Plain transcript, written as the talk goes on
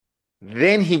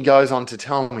Then he goes on to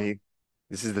tell me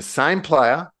this is the same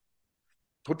player,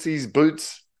 puts his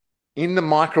boots in the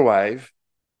microwave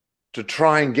to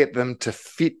try and get them to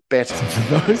fit better.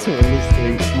 For those who are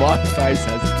listening, my face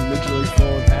has literally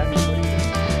fallen out.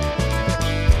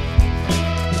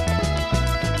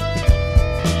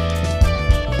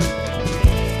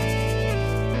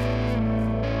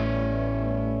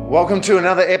 Welcome to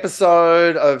another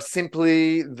episode of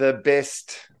Simply the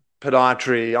Best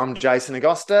Podiatry. I'm Jason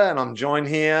Agosta, and I'm joined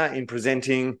here in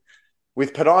presenting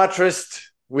with podiatrist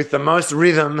with the most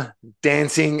rhythm,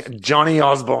 dancing Johnny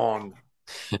Osborne.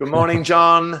 Good morning,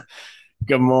 John.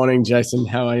 Good morning, Jason.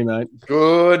 How are you, mate?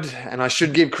 Good. And I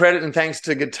should give credit and thanks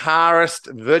to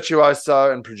guitarist,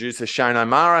 virtuoso, and producer Shane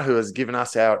O'Mara, who has given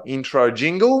us our intro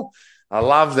jingle. I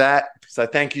love that. So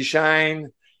thank you, Shane.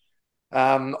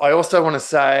 I also want to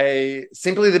say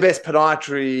Simply the Best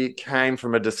Podiatry came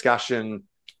from a discussion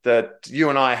that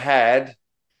you and I had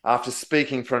after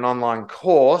speaking for an online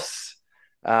course.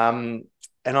 And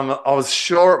I was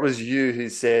sure it was you who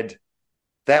said,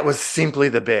 that was simply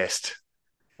the best.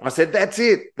 I said, that's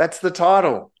it. That's the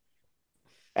title.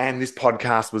 And this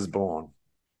podcast was born.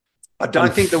 I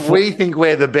don't think that we think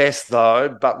we're the best,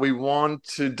 though, but we want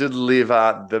to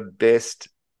deliver the best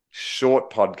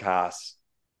short podcasts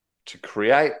to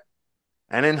create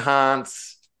and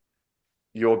enhance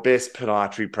your best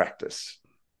podiatry practice.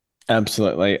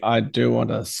 Absolutely. I do want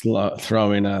to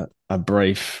throw in a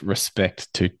brief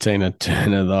respect to Tina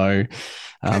Turner, though.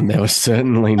 There was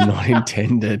certainly not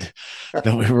intended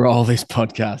that we roll this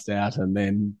podcast out and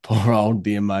then poor old,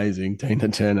 the amazing Tina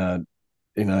Turner,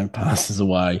 passes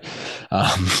away.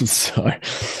 So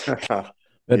that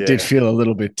did Yeah. feel a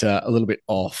little bit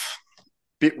off.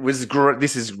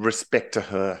 This is respect to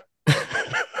her.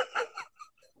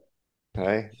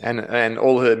 Okay. And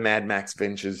all her Mad Max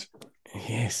ventures.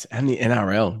 Yes, and the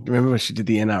NRL. Remember when she did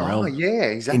the Oh, NRL yeah,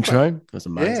 exactly. intro? It was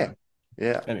amazing.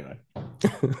 Yeah. Anyway.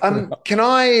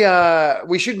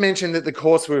 We should mention that the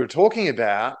course we were talking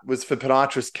about was for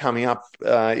podiatrists coming up,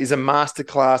 is a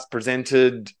masterclass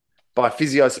presented by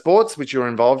Physio Sports, which you're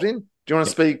involved in. Do you want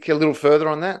to speak a little further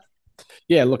on that?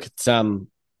 Yeah, look, it's thank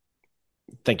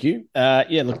you.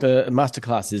 Look, the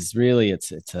masterclass is really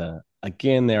it's a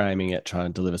again, they're aiming at trying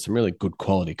to deliver some really good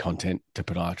quality content to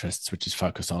podiatrists, which is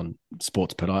focused on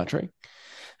sports podiatry,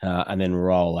 and then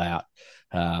roll out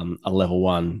a level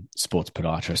one sports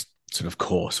podiatrist sort of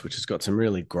course, which has got some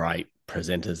really great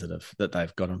presenters that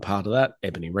they've got on part of that.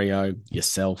 Ebony Rio,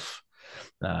 yourself,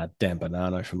 Dan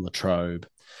Bonanno from La Trobe,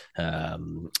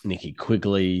 Nikki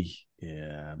Quigley,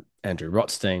 Andrew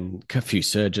Rotstein, a few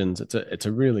surgeons. It's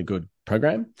a really good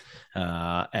program,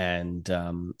 and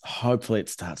hopefully it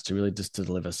starts to really just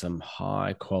deliver some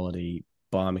high quality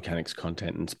biomechanics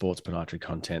content and sports podiatry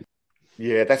content.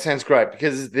 Yeah, that sounds great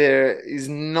because there is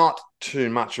not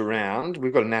too much around.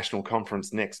 We've got a national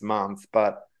conference next month,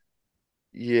 but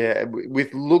yeah,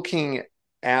 with looking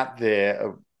out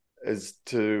there as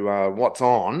to what's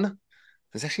on,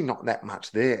 there's actually not that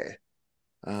much there.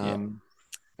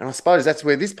 And I suppose that's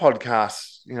where this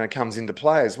podcast, comes into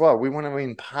play as well. We want to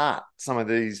impart some of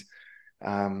these,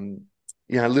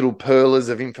 little pearlers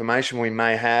of information we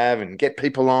may have and get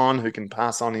people on who can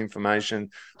pass on information,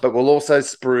 but we'll also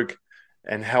spruik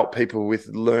and help people with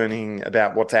learning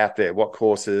about what's out there, what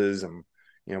courses and,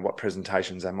 what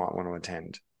presentations they might want to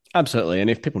attend. Absolutely. And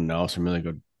if people know some really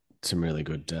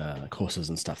good courses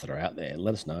and stuff that are out there,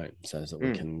 let us know so that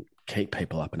we can keep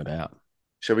people up and about.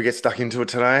 Shall we get stuck into it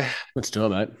today? Let's do it,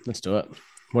 mate. Let's do it.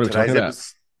 What are we talking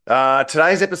about?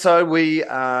 Today's episode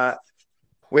we're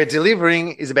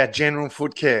delivering is about general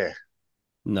foot care.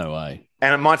 No way.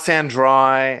 And it might sound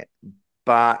dry,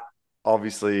 but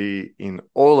obviously in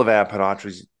all of our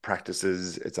podiatry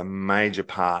practices, it's a major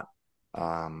part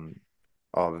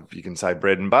of, you can say,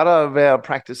 bread and butter of our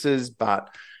practices, but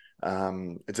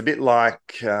it's a bit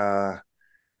like,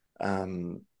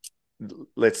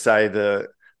 let's say, the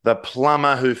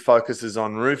plumber who focuses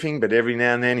on roofing, but every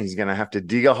now and then he's going to have to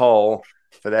dig a hole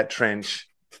for that trench.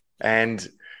 And,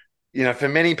 for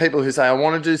many people who say, I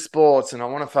want to do sports and I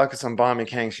want to focus on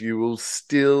biomechanics, you will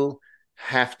still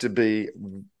have to be,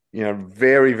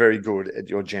 very, very good at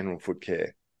your general foot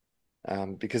care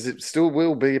because it still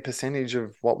will be a percentage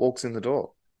of what walks in the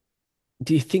door.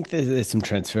 Do you think there's some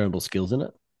transferable skills in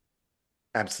it?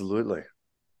 Absolutely.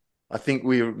 I think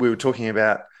we were talking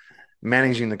about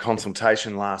managing the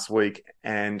consultation last week,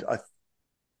 and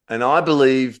I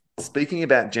believe speaking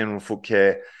about general foot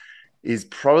care is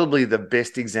probably the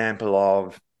best example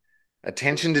of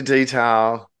attention to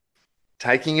detail,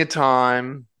 taking your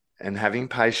time and having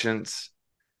patience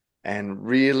and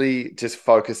really just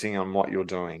focusing on what you're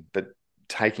doing, but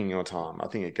taking your time. I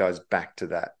think it goes back to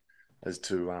that as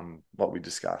to what we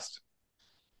discussed.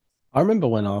 I remember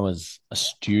when I was a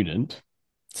student,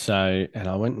 and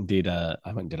I went and did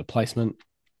a placement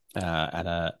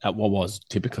at what was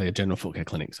typically a general foot care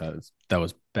clinic. So that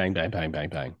was bang, bang, bang, bang,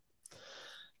 bang.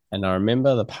 And I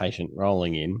remember the patient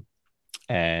rolling in,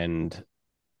 and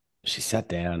she sat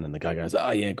down, and the guy goes,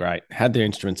 "Oh yeah, great." Had their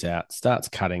instruments out, starts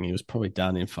cutting. He was probably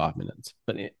done in 5 minutes,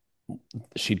 but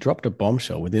she dropped a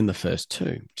bombshell within the first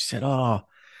two. She said, "Oh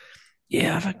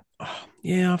yeah,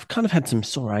 I've kind of had some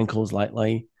sore ankles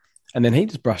lately," and then he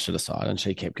just brushed it aside, and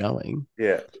she kept going.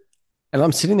 Yeah. And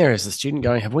I'm sitting there as a student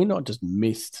going, have we not just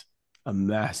missed a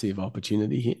massive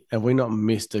opportunity here? Have we not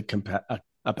missed a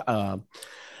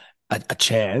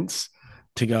chance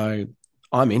to go,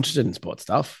 I'm interested in sports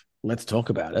stuff. Let's talk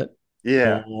about it.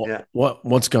 Yeah. Or Yeah.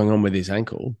 what's going on with his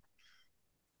ankle?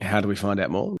 How do we find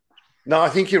out more? No, I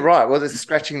think you're right. Well, it's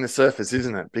scratching the surface,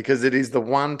 isn't it? Because it is the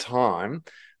one time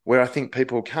where I think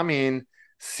people come in,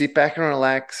 sit back and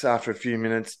relax after a few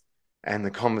minutes, and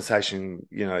the conversation,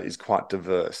 is quite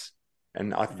diverse.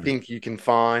 And I think you can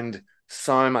find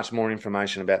so much more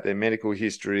information about their medical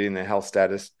history and their health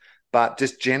status, but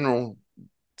just general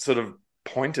sort of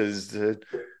pointers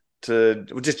to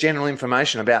just general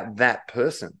information about that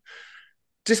person.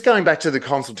 Just going back to the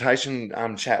consultation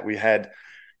chat we had,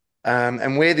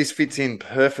 and where this fits in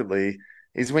perfectly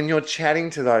is when you're chatting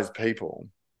to those people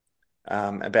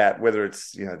about whether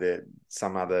it's, their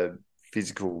some other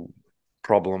physical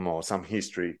problem or some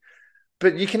history,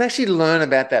 but you can actually learn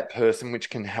about that person, which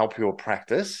can help your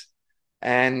practice.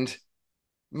 And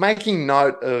making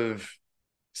note of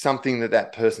something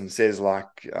that person says,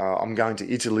 like, I'm going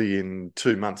to Italy in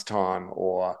 2 months' time,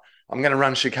 or I'm going to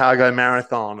run Chicago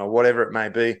Marathon, or whatever it may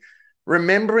be.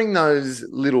 Remembering those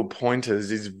little pointers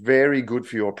is very good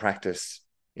for your practice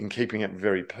in keeping it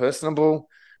very personable.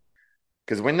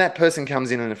 Because when that person comes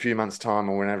in a few months' time,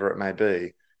 or whenever it may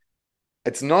be,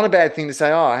 it's not a bad thing to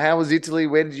say, oh, how was Italy?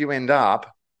 Where did you end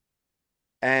up?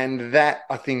 And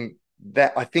I think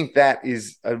that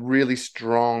is a really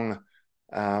strong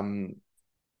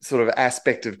sort of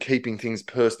aspect of keeping things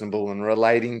personable and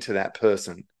relating to that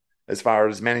person as far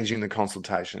as managing the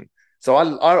consultation. So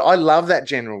I love that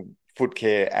general foot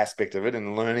care aspect of it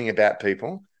and learning about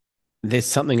people. There's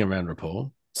something around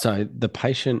rapport. So the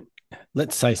patient,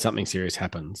 let's say something serious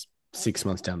happens 6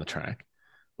 months down the track,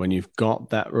 when you've got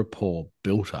that rapport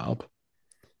built up,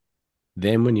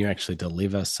 then when you actually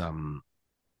deliver some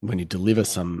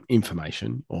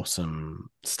information or some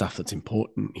stuff that's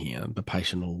important here, the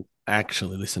patient will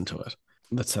actually listen to it.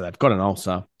 Let's say they've got an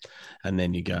ulcer, and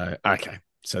then you go, okay,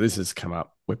 so this has come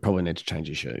up. We probably need to change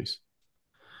your shoes.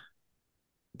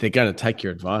 They're going to take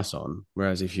your advice on.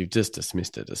 Whereas if you've just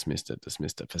dismissed it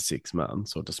for 6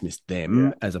 months, or dismissed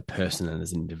them as a person and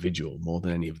as an individual more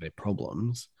than any of their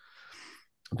problems,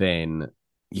 then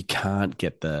you can't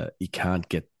get the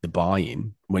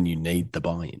buy-in when you need the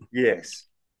buy-in. Yes.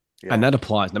 Yeah. And that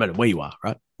applies no matter where you are,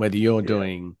 right? Whether you're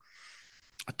doing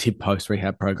a TIB post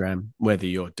rehab program, whether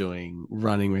you're doing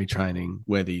running retraining,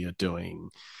 whether you're doing,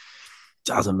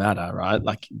 doesn't matter, right?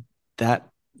 Like that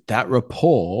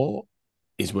rapport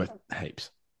is worth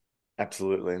heaps.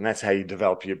 Absolutely. And that's how you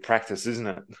develop your practice, isn't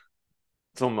it?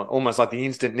 It's almost like the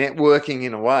instant networking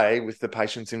in a way with the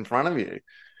patients in front of you.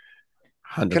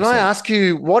 100%. Can I ask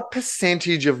you, what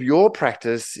percentage of your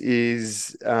practice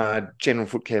is general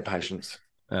foot care patients?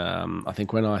 I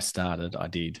think when I started, I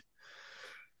did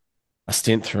a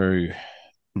stint through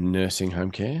nursing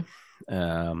home care,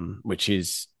 which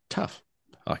is tough.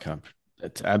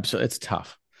 It's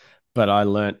tough, but I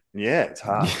learned. Yeah, it's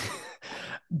hard.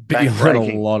 But you learn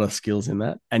a lot of skills in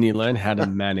that, and you learn how to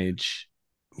manage.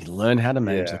 You learn how to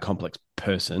manage the complex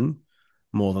person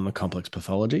more than the complex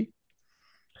pathology.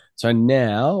 So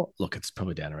now, look, it's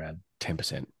probably down around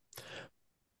 10%,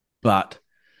 but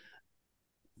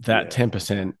that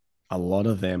 10%, a lot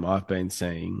of them I've been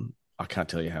seeing, I can't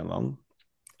tell you how long,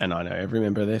 and I know every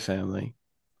member of their family.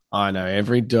 I know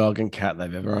every dog and cat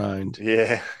they've ever owned.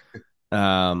 Yeah.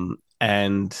 And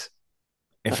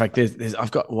in fact,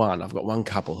 I've got one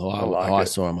couple who I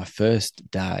saw on my first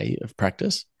day of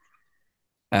practice.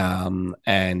 And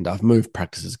I've moved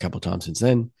practices a couple of times since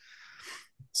then.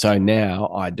 So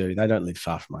now they don't live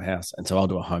far from my house. And so I'll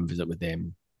do a home visit with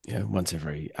them, once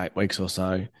every 8 weeks or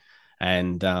so.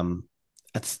 And I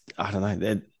don't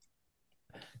know,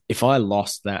 if I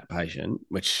lost that patient,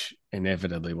 which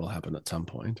inevitably will happen at some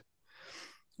point,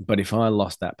 but if I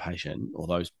lost that patient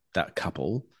or that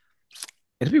couple,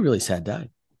 it'd be a really sad day.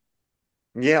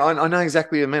 Yeah, I know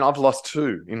exactly what you mean. I've lost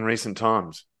 2 in recent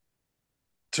times.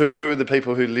 two of the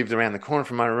people who lived around the corner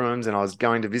from my rooms, and I was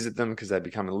going to visit them because they'd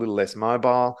become a little less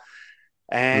mobile.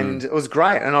 And it was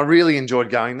great. And I really enjoyed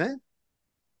going there.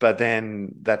 But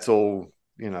then that's all,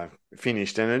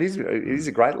 finished. And it is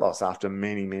a great loss after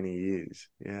many, many years.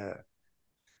 Yeah.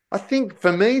 I think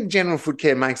for me, general foot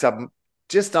care makes up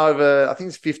just over, I think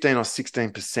it's 15 or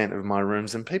 16% of my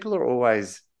rooms. And people are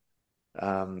always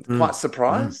quite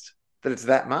surprised that it's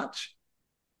that much.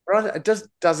 But it just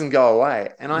doesn't go away.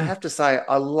 And I have to say,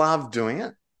 I love doing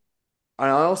it. And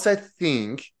I also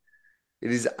think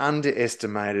it is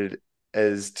underestimated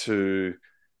as to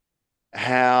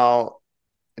how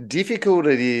difficult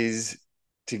it is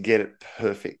to get it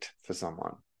perfect for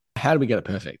someone. How do we get it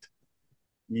perfect?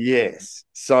 Yes.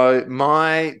 So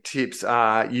my tips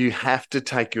are you have to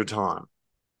take your time.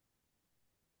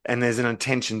 And there's an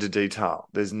attention to detail.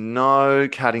 There's no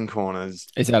cutting corners.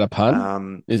 Is that a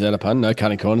pun? Is that a pun? No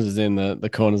cutting corners is in the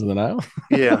corners of the nail?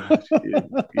 Yeah,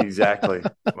 exactly.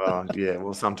 Well, yeah,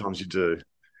 well, sometimes you do.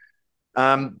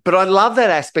 But I love that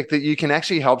aspect that you can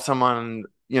actually help someone,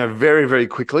 very, very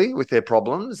quickly with their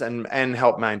problems and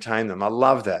help maintain them. I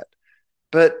love that.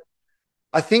 But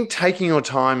I think taking your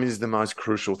time is the most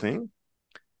crucial thing.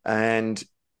 And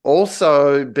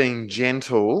also being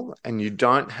gentle, and you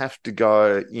don't have to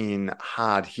go in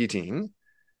hard hitting,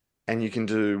 and you can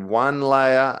do one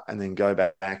layer and then go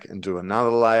back and do another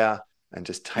layer and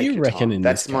just take your time.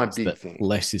 That's my big thing.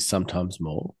 Less is sometimes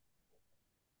more.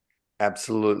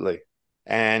 Absolutely.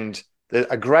 And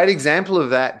a great example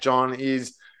of that, John,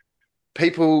 is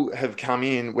people have come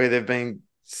in where they've been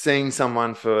seeing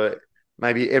someone for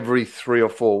maybe every 3 or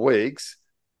 4 weeks,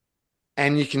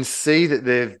 and you can see that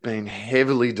they've been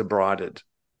heavily debrided.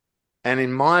 And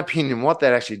in my opinion, what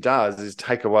that actually does is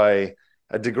take away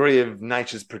a degree of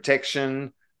nature's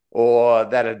protection or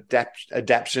that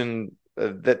adaptation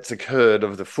that's occurred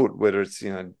of the foot, whether it's,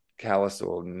 callus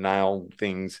or nail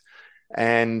things.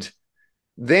 And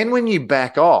then when you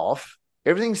back off,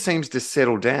 everything seems to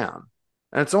settle down.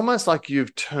 And it's almost like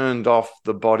you've turned off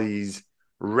the body's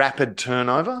rapid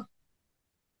turnover.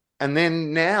 And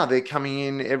then now they're coming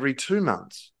in every 2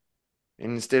 months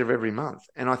instead of every month.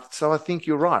 And so I think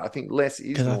you're right. I think less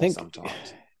is more sometimes.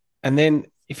 And then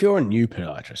if you're a new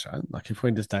podiatrist, right? Like if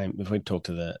we talk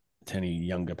to any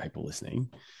younger people listening,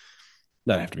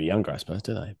 they don't have to be younger, I suppose,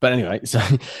 do they? But anyway, so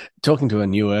talking to a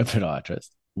newer podiatrist,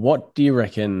 what do you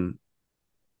reckon?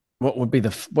 What would be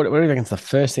what do you reckon is the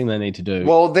first thing they need to do?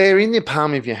 Well, they're in the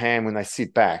palm of your hand when they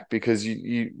sit back, because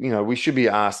we should be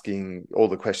asking all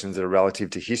the questions that are relative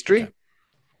to history. Okay.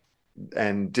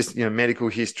 And just, medical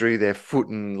history, their foot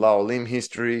and lower limb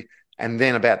history, and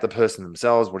then about the person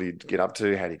themselves. What do you get up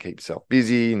to? How do you keep yourself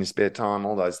busy in your spare time?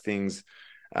 All those things.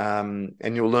 And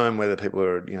you'll learn whether people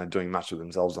are, doing much of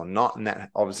themselves or not. And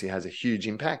that obviously has a huge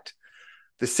impact.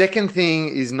 The second thing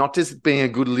is not just being a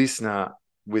good listener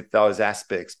with those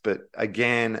aspects, but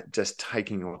again, just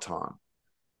taking your time.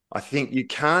 I think you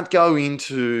can't go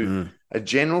into a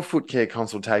general foot care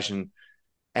consultation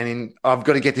and I've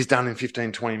got to get this done in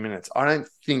 15, 20 minutes. I don't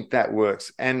think that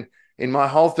works. And in my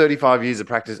whole 35 years of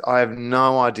practice, I have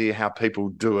no idea how people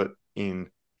do it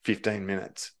in 15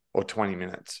 minutes or 20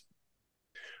 minutes.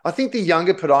 I think the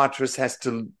younger podiatrist has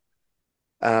to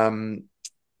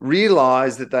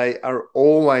realize that they are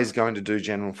always going to do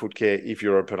general foot care if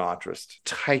you're a podiatrist.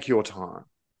 Take your time.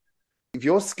 If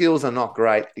your skills are not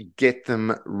great, get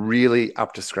them really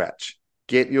up to scratch.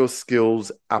 Get your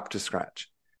skills up to scratch.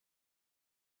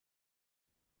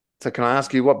 So can I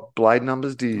ask you, what blade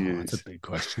numbers do you use? That's a big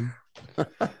question.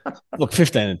 Look,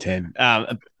 15 and 10.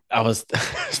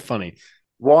 It's funny.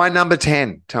 Why number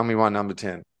 10? Tell me why number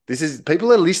 10.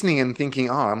 People are listening and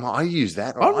thinking, I use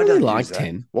that. I really like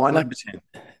 10. Why number 10?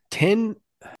 10,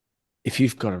 if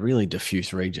you've got a really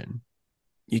diffuse region,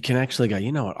 you can actually go,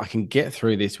 you know what, I can get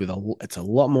through this it's a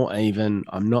lot more even.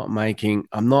 I'm not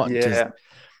just,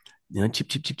 chip,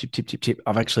 chip, chip, chip, chip, chip, chip.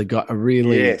 I've actually got a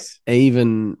really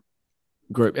even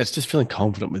group. It's just feeling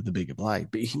confident with the bigger blade,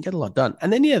 but you can get a lot done.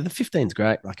 And then, the 15's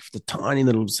great. Like if the tiny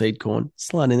little seed corn,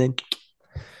 slide in then.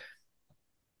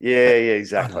 Yeah,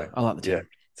 exactly. I like the 10. Yeah.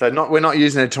 So we're not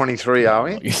using a 23, are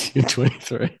we? Using a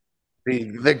 23.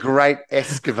 The great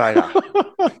excavator.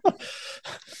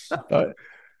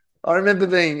 I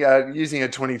remember using a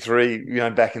 23,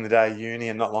 back in the day, uni,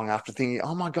 and not long after, thinking,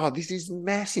 oh my God, this is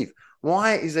massive.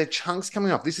 Why is there chunks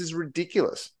coming off? This is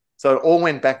ridiculous. So it all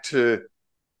went back to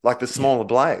like the smaller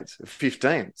blades,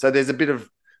 15. So there's a bit of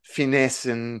finesse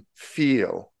and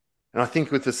feel. And I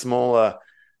think with the smaller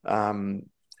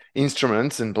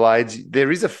instruments and blades,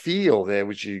 there is a feel there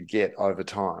which you get over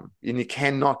time. And you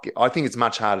cannot I think it's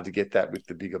much harder to get that with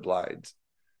the bigger blades.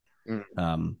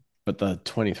 But But the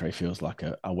 23 feels like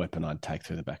a weapon I'd take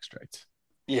through the back streets.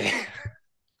 Yeah.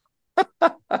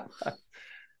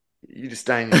 You just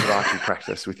stay in your karate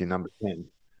practice with your number 10.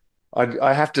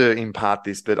 I have to impart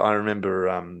this, but I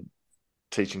remember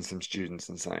teaching some students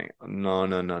and saying, no,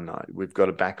 no, no, no. We've got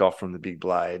to back off from the big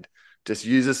blade. Just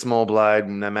use a small blade,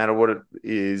 no matter what it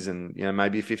is. And,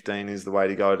 maybe 15 is the way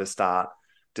to go to start,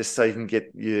 just so you can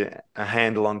get a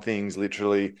handle on things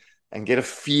literally and get a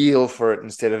feel for it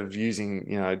instead of using,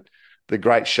 the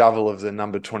great shovel of the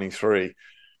number 23.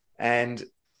 And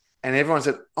everyone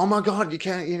said, oh my God, you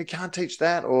can't teach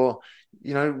that. Or,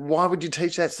 why would you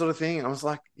teach that sort of thing? And I was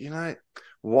like,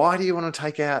 why do you want to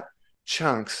take out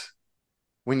chunks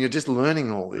when you're just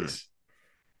learning all this?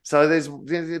 So there's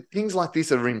things like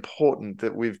this are important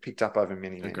that we've picked up over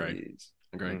many years.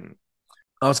 Agreed.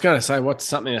 I was going to say, what's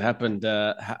something that happened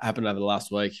over the last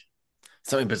week?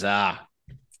 Something bizarre.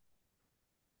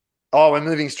 Oh, we're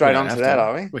moving straight on to that,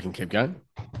 are we? We can keep going.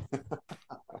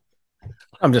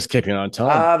 I'm just keeping on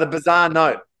time. The bizarre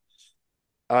note.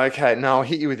 Okay, no, I'll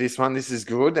hit you with this one. This is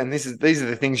good. And these are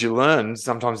the things you learn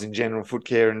sometimes in general foot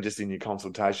care and just in your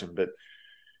consultation. But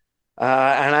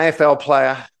an AFL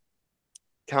player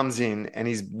comes in and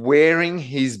he's wearing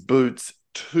his boots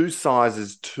 2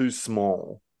 sizes too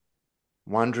small,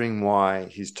 wondering why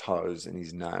his toes and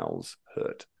his nails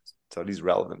hurt. So it is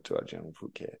relevant to our general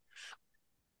foot care.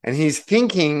 And his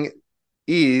thinking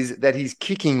is that his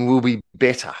kicking will be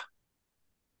better.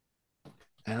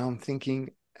 And I'm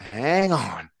thinking, hang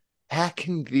on, how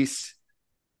can this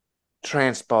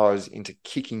transpose into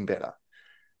kicking better?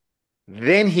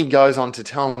 Then he goes on to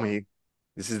tell me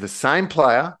this is the same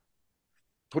player,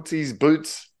 puts his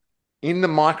boots in the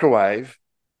microwave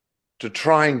to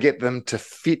try and get them to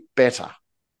fit better.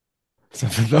 So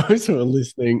for those who are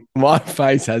listening, my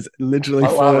face has literally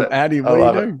fallen out. What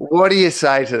are you doing? What do you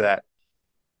say to that?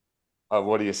 Oh,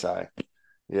 what do you say?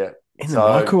 Yeah. In the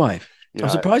microwave. I'm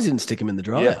surprised you didn't stick them in the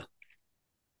dryer. Yeah.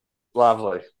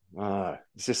 Lovely. Oh,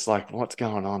 it's just like, what's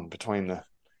going on between the...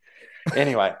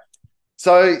 Anyway,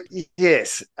 so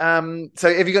yes. So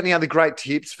have you got any other great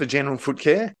tips for general foot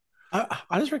care?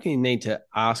 I just reckon you need to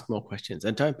ask more questions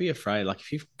and don't be afraid. Like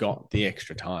if you've got the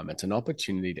extra time, it's an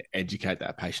opportunity to educate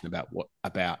that patient about what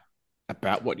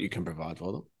you can provide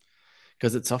for them.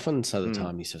 Because it's often the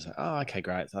time you sort of say, oh, okay,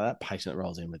 great. So that patient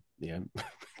rolls in with, the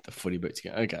footy boots,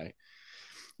 you go, okay.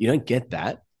 You don't get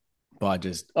that by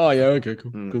just, oh yeah, okay,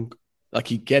 cool.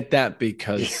 Like you get that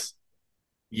because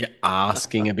you're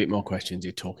asking a bit more questions,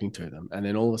 you're talking to them, and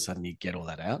then all of a sudden you get all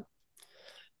that out.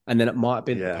 And then it might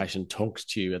be that the patient talks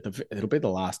to you it'll be the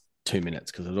last 2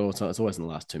 minutes because it's always in the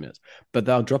last 2 minutes. But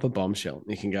they'll drop a bombshell.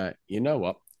 You can go, you know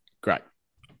what? Great.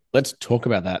 Let's talk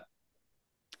about that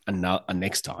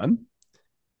next time.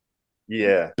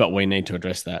 Yeah. But we need to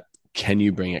address that. Can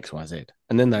you bring X, Y, Z?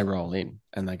 And then they roll in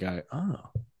and they go, oh.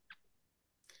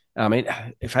 I mean,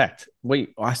 in fact,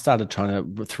 I started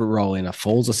trying to roll in a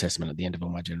falls assessment at the end of all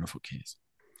my general foot cares.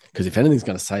 Because if anything's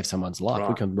going to save someone's life,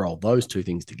 we can roll those 2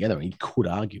 things together and he could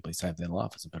arguably save their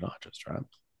life as a podiatrist, right?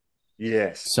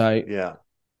 Yes. So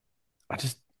I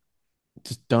just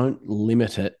don't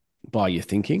limit it by your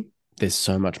thinking. There's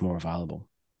so much more available.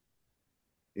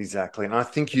 Exactly. And I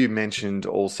think you mentioned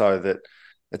also that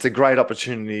it's a great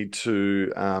opportunity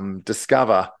to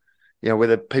discover,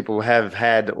 whether people have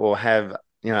had or have,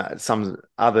 some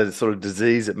other sort of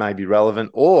disease that may be relevant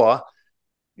or,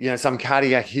 some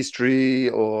cardiac history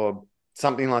or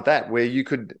something like that, where you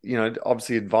could,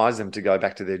 obviously advise them to go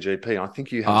back to their GP. I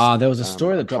think you have. There was a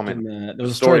story that dropped in. There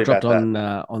was a story dropped on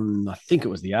I think it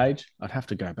was The Age. I'd have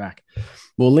to go back.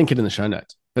 We'll link it in the show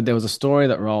notes. But there was a story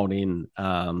that rolled in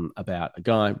about a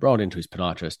guy rolled into his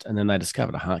podiatrist, and then they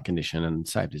discovered a heart condition and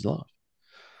saved his life.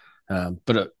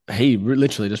 He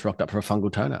literally just rocked up for a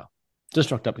fungal toenail. Just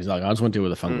rocked up. He's like, I just want to deal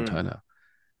with a fungal toenail.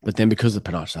 But then because the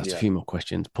podiatrist asked a few more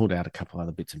questions, pulled out a couple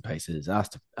other bits and pieces,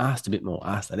 asked a bit more,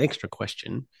 asked that extra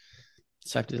question,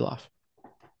 saved his life.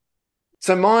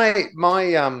 So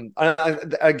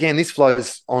again, this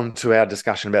flows on to our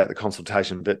discussion about the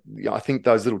consultation, but I think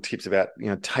those little tips about,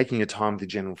 taking your time with the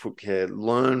general foot care,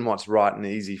 learn what's right and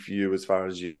easy for you as far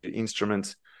as your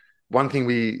instruments. One thing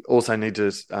we also need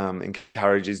to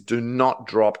encourage is do not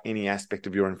drop any aspect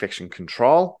of your infection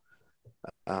control.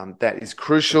 That is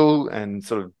crucial and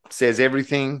sort of says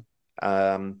everything.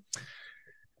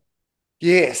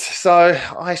 Yes, so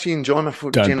I actually enjoy my general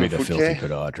foot care. Don't be the filthy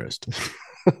podiatrist.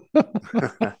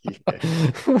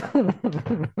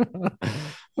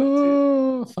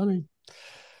 Oh, funny.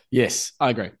 Yes, I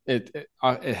agree. It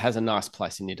has a nice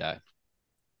place in your day.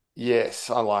 Yes,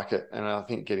 I like it, and I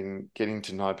think getting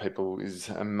to know people is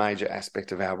a major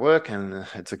aspect of our work, and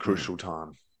it's a crucial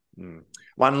time.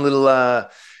 One little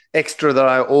extra that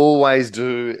I always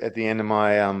do at the end of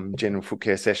my general foot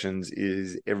care sessions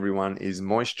is everyone is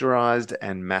moisturized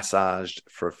and massaged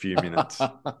for a few minutes.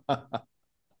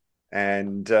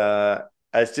 And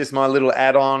it's just my little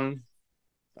add-on.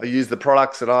 I use the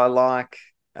products that I like.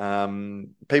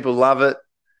 People love it.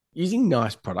 Using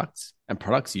nice products and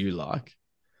products you like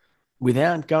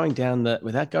without going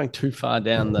too far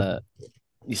down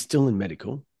you're still in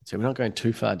medical. So we're not going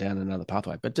too far down another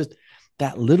pathway, but just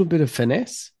that little bit of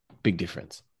finesse, big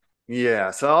difference.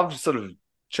 Yeah. So I've just sort of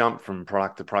jumped from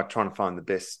product to product, trying to find the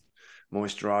best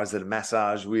moisturizer to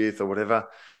massage with or whatever.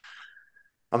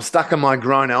 I'm stuck on my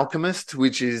Grown Alchemist,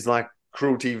 which is like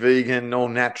cruelty vegan, all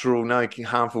natural, no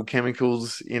harmful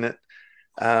chemicals in it.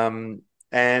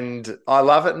 And I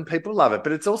love it and people love it.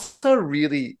 But it's also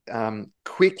really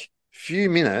quick few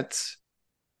minutes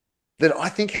that I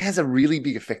think has a really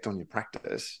big effect on your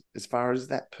practice as far as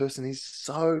that person is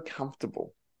so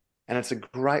comfortable. And it's a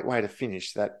great way to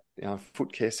finish that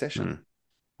foot care session.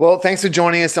 Well, thanks for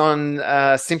joining us on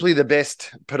Simply the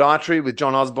Best Podiatry with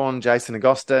John Osborne, Jason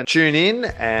Agosta. Tune in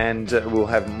and we'll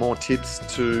have more tips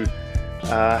to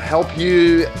help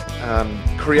you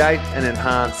create and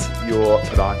enhance your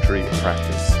podiatry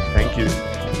practice. Thank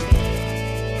you.